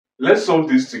let's solve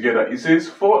this together. It says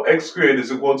 4x squared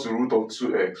is equal to root of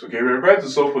 2x. Okay, we're going to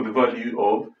solve for the value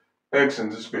of x in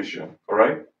this question.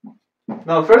 Alright.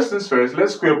 Now, first things first,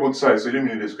 let's square both sides, so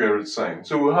eliminate the square root sign.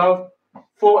 So we'll have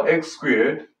 4x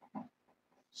squared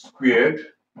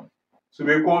to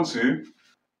be equal to,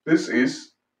 this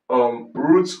is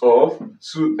root of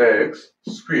 2x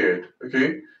squared.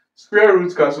 Okay, square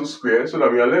root cancel square, so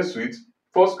that we are left with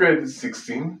 4 squared is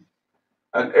 16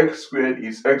 and x squared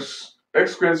is x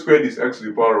squared is x to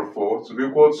the power of 4 to be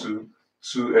equal to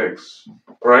 2x.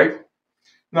 Right.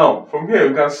 Now from here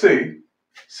we can say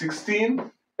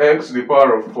 16x to the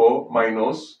power of 4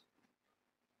 minus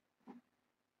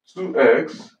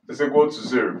 2x is equal to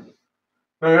 0.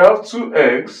 Now you have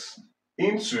 2x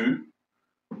into,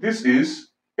 this is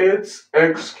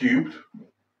 8x cubed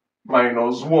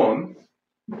minus 1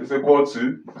 is equal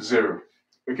to 0.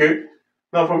 Okay.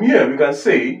 Now from here we can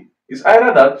say it's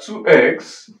either that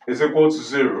 2x is equal to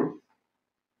 0,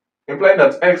 implying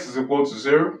that x is equal to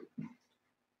 0,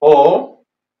 or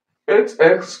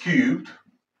 8x cubed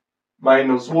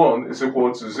minus 1 is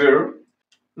equal to 0.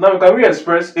 Now can we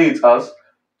express 8 as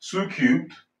 2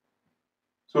 cubed,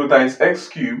 so times x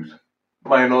cubed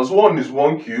minus 1 is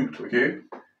 1 cubed, okay,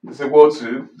 is equal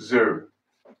to 0.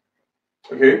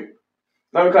 Okay,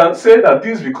 now we can say that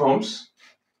this becomes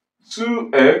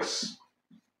 2x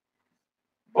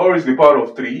all raised to the power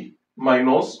of 3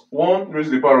 minus 1 raised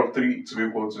to the power of 3 to be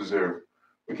equal to 0.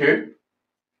 Okay,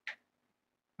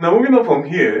 now moving on from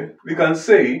here, we can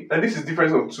say that this is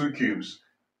difference of 2 cubes,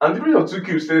 and difference of 2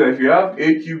 cubes says that if you have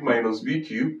a cubed minus b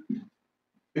cubed,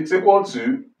 it's equal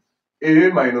to a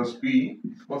minus b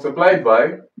multiplied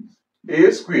by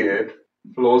a squared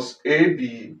plus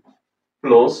ab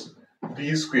plus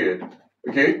b squared.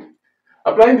 Okay,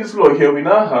 applying this law here, we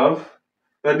now have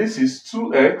that this is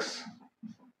 2x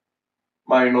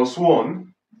minus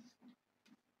 1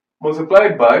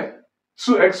 multiplied by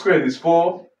 2x squared is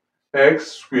 4x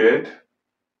squared,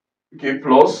 okay,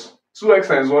 plus 2x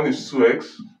times 1 is 2x,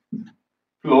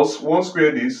 plus 1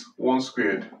 squared is 1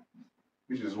 squared,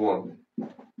 which is 1.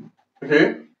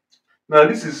 Okay, now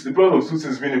this is the product of two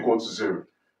things being equal to 0.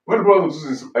 When the product of two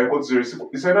things are equal to 0,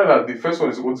 it's either that the first one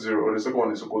is equal to 0 or the second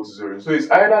one is equal to 0. So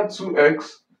it's either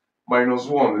 2x minus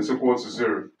 1 is equal to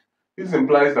 0. This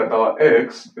implies that our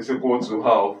x is equal to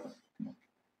half,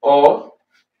 or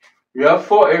we have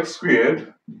 4x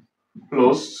squared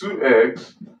plus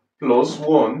 2x plus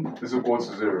 1 is equal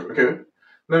to 0. Okay,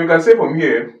 now we can say from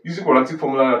here, using quadratic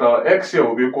formula, that our x here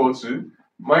will be equal to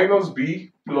minus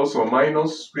b plus or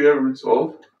minus square root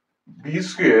of b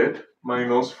squared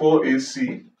minus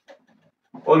 4ac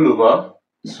all over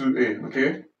 2a.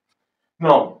 Okay,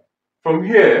 now from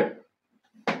here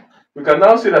we can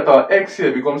now say that our x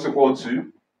here becomes equal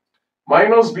to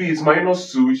minus b is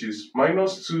minus 2, which is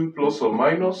minus 2 plus or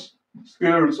minus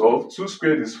square root of 2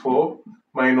 squared is 4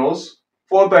 minus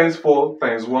 4 times 4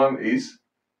 times 1 is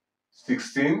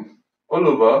 16 all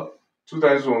over 2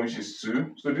 times 1, which is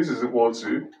 2. So this is equal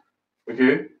to,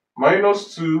 okay,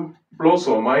 minus 2 plus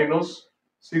or minus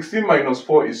 16 minus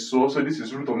 4 is 12. So this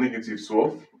is root of negative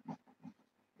 12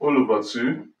 all over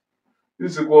 2.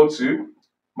 This is equal to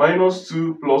minus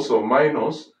 2 plus or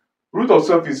minus root of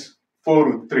 12 is 4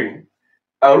 root 3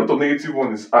 and root of negative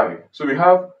 1 is I. So we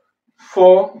have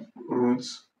 4 root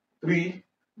 3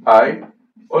 I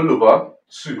all over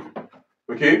 2.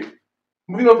 Okay,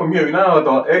 moving on from here, we now have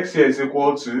our x here is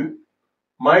equal to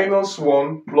minus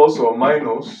 1 plus or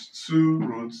minus 2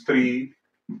 root 3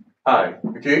 I.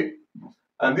 Okay,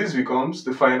 and this becomes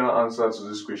the final answer to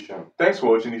this question. Thanks for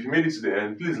watching. If you made it to the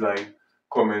end, please like,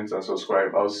 comment and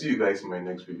subscribe. I'll see you guys in my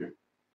next video.